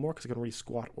powerlifting anymore because I couldn't really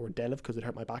squat or deadlift because it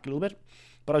hurt my back a little bit.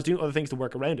 But I was doing other things to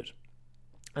work around it.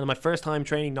 And my first time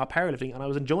training, not powerlifting, and I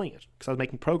was enjoying it because I was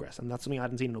making progress. And that's something I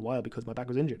hadn't seen in a while because my back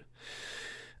was injured.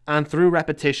 And through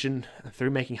repetition, and through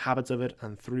making habits of it,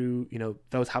 and through,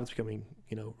 those habits becoming,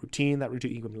 routine, that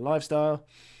routine becoming lifestyle,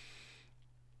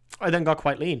 I then got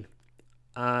quite lean.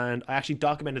 And I actually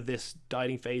documented this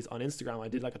dieting phase on Instagram. I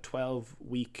did like a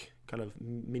 12-week kind of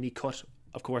mini cut.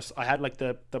 Of course, I had like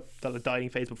the dieting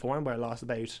phase beforehand where I lost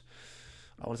about,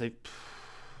 I want to say,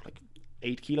 like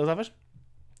 8 kilos of it.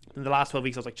 In the last 12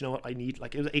 weeks, I was like, you know what, I need,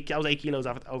 like, I was 8 kilos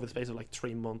over the space of like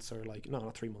 3 months, or like, no,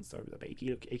 not 3 months, sorry, 8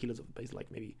 kilos over the space of like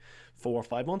maybe 4 or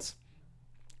 5 months.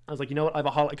 I was like, you know what, I have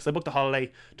a holiday, because I booked a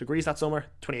holiday to Greece that summer,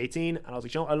 2018, and I was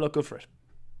like, you know what, I look good for it.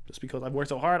 Just because I've worked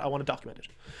so hard, I want to document it.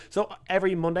 So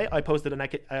every Monday, I posted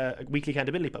a weekly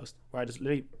accountability post where I just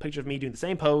literally picture of me doing the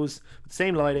same pose, with the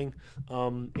same lighting,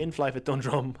 in Flight at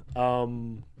Dundrum,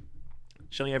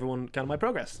 showing everyone kind of my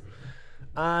progress.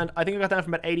 And I think I got down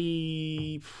from about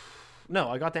 80... No,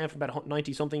 I got down from about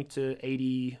 90 something to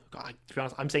 80... God, to be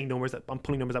honest, I'm saying numbers I'm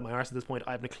pulling numbers out my arse at this point.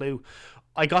 I have no clue.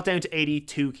 I got down to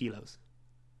 82 kilos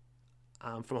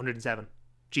from 107.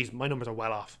 Jeez, my numbers are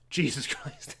well off. Jesus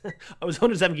Christ. I was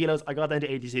 107 kilos. I got down to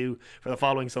 82 for the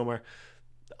following summer.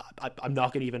 I'm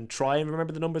not going to even try and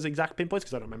remember the numbers, exact pinpoints,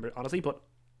 because I don't remember it, honestly, but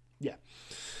yeah.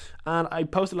 And I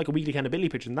posted like a weekly accountability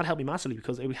picture, and that helped me massively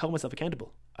because it held myself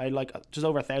accountable. I had like just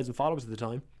over 1,000 followers at the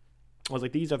time. I was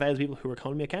like, these are 1,000 people who are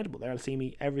holding me accountable. They'll see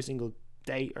me every single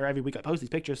day or every week I post these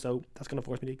pictures, so that's going to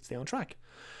force me to stay on track.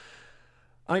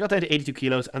 And I got down to 82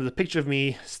 kilos, and there's a picture of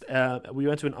me. We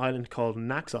went to an island called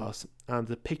Naxos, and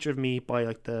the picture of me by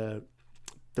like the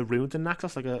ruins in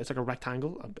Naxos, it's like a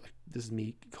rectangle. This is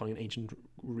me calling an ancient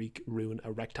Greek ruin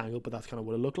a rectangle, but that's kind of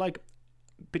what it looked like.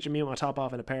 Picture me with my top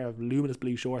off in a pair of luminous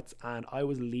blue shorts, and I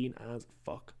was lean as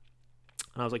fuck.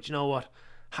 And I was like, you know what?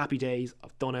 Happy days.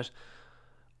 I've done it.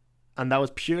 And that was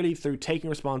purely through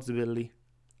taking responsibility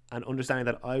and understanding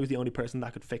that I was the only person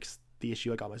that could fix the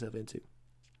issue I got myself into.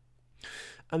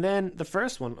 And then the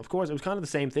first one, of course, it was kind of the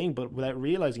same thing, but without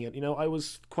realizing it, I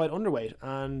was quite underweight.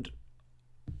 And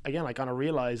again, I kind of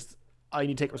realized I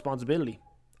need to take responsibility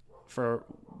for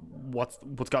what's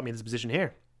got me in this position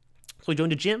here. So I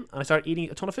joined the gym and I started eating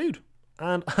a ton of food,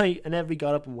 and I inevitably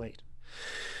got up in weight.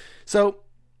 So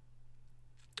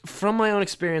from my own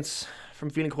experience, from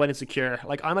feeling quite insecure,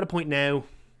 like I'm at a point now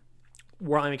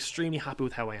where I'm extremely happy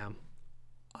with how I am.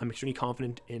 I'm extremely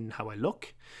confident in how I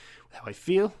look, how I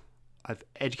feel. I've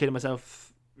educated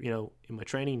myself, in my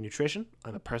training and nutrition.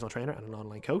 I'm a personal trainer and an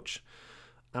online coach,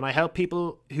 and I help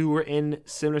people who are in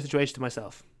similar situations to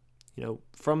myself.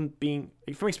 From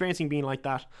experiencing being like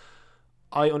that,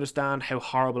 I understand how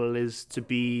horrible it is to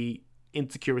be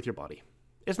insecure with your body.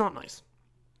 It's not nice.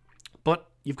 But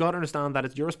you've got to understand that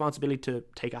it's your responsibility to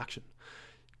take action.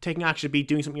 Taking action would be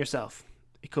doing something yourself.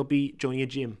 It could be joining a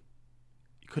gym.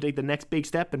 You could take the next big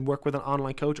step and work with an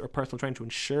online coach or personal trainer to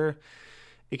ensure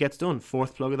it gets done.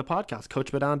 Fourth plug of the podcast,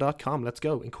 coachbadan.com. Let's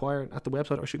go. Inquire at the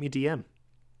website or shoot me a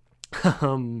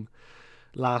DM.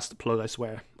 Last plug, I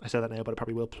swear. I said that now, but I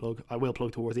probably will plug. I will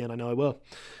plug towards the end. I know I will.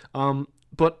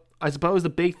 But I suppose the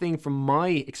big thing from my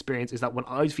experience is that when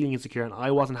I was feeling insecure and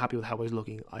I wasn't happy with how I was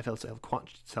looking, I felt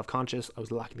self-conscious, I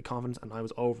was lacking the confidence, and I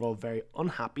was overall very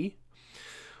unhappy.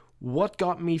 What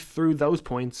got me through those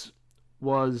points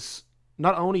was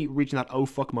not only reaching that oh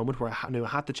fuck moment where I knew I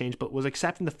had to change, but was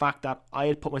accepting the fact that I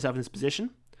had put myself in this position.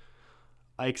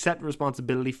 I accepted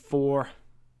responsibility for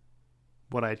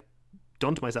what I'd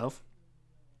done to myself,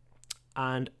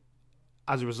 and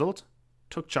as a result,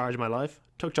 took charge of my life,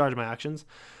 took charge of my actions,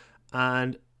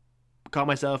 and got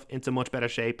myself into much better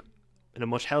shape, in a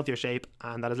much healthier shape,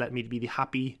 and that has led me to be the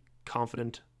happy,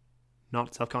 confident,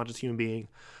 not self-conscious human being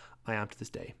I am to this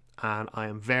day. And I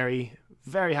am very,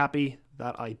 very happy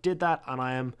that I did that, and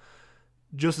I am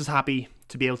just as happy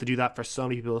to be able to do that for so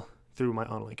many people through my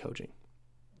online coaching.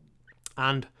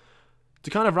 And to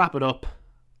kind of wrap it up,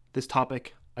 this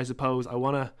topic, I suppose I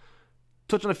want to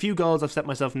touch on a few goals I've set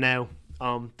myself now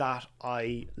that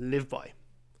I live by.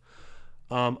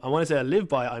 And when I say I live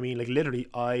by, I mean like literally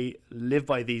I live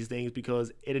by these things,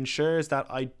 because it ensures that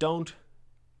I don't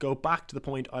go back to the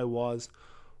point I was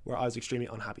where I was extremely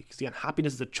unhappy. Because again,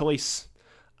 happiness is a choice,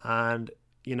 and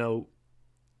you know,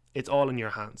 it's all in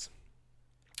your hands.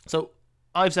 So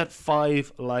I've set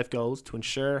 5 life goals to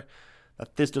ensure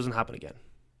that this doesn't happen again.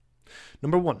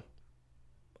 Number 1,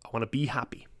 I want to be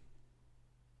happy.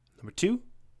 Number 2,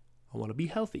 I want to be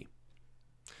healthy.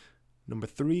 Number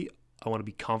 3, I want to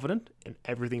be confident in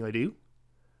everything I do.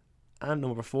 And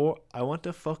number 4, I want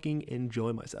to fucking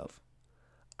enjoy myself.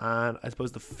 And I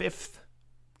suppose the 5th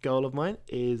goal of mine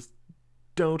is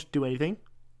don't do anything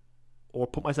or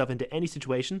put myself into any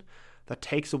situation that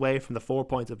takes away from the 4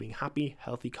 points of being happy,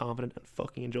 healthy, confident, and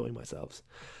fucking enjoying myself.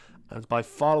 And by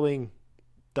following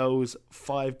those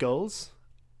 5 goals,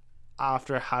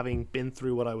 after having been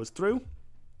through what I was through,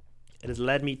 it has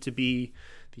led me to be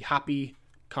the happy,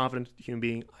 confident human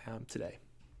being I am today.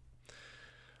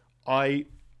 I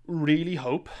really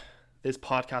hope this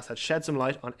podcast has shed some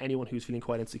light on anyone who's feeling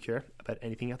quite insecure about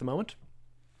anything at the moment.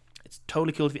 It's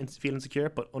totally cool to feel insecure,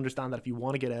 but understand that if you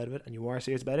want to get out of it and you are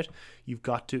serious about it, you've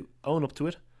got to own up to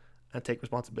it and take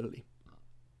responsibility.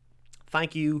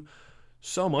 Thank you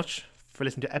so much for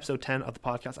listening to episode 10 of the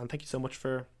podcast, and thank you so much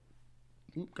for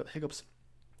got the hiccups,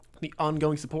 the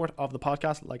ongoing support of the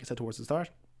podcast. Like I said towards the start,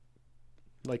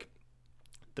 like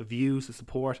the views, the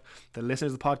support, the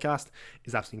listeners of the podcast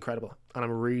is absolutely incredible, and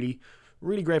I'm really,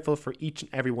 really grateful for each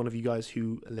and every one of you guys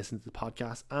who listen to the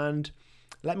podcast. And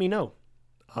let me know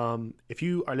if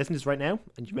you are listening to this right now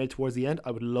and you made it towards the end.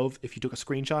 I would love if you took a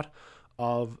screenshot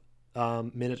of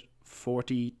minute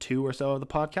 42 or so of the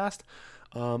podcast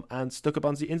and stuck up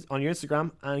on your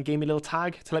Instagram and gave me a little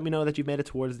tag to let me know that you've made it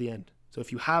towards the end. So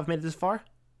if you have made it this far,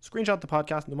 screenshot the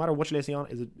podcast, no matter what you're listening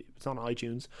on. It's on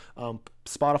iTunes,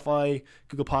 Spotify,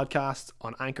 Google Podcasts,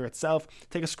 on Anchor itself.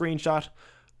 Take a screenshot,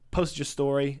 post your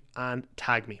story, and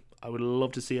tag me. I would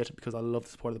love to see it, because I love the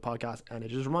support of the podcast, and it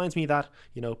just reminds me that,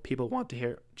 you know, people want to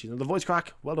hear, geez, the voice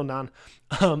crack, well done, Dan.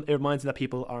 It reminds me that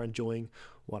people are enjoying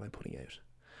what I'm putting out.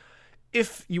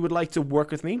 If you would like to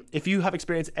work with me, if you have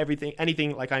experienced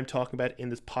anything like I'm talking about in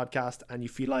this podcast, and you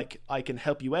feel like I can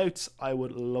help you out, I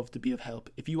would love to be of help.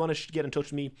 If you want to get in touch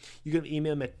with me, you can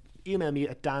email me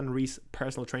at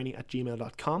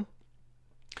danreesepersonaltraining@gmail.com,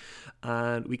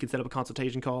 and we can set up a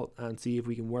consultation call and see if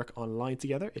we can work online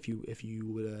together if you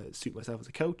would suit myself as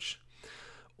a coach.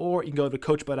 Or you can go to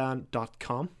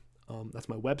coachbydan.com. That's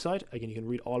my website. Again, you can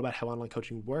read all about how online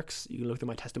coaching works. You can look at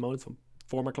my testimonials from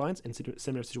former clients in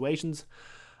similar situations,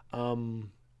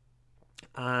 and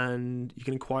you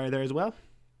can inquire there as well.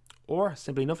 Or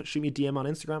simply enough, shoot me a DM on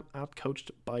Instagram at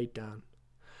coachedbydan.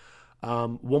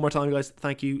 One more time, guys,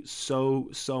 thank you so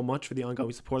much for the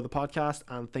ongoing support of the podcast,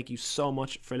 and thank you so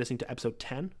much for listening to episode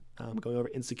 10, going over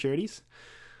insecurities.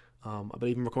 I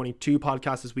believe I'm recording 2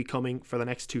 podcasts this week coming for the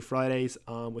next 2 Fridays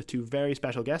with 2 very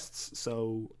special guests,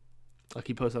 so I'll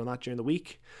keep posted on that during the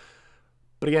week.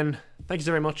 But again, thank you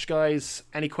so very much, guys.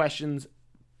 Any questions,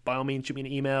 by all means, shoot me an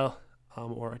email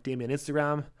or DM me on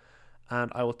Instagram,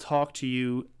 and I will talk to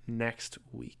you next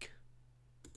week.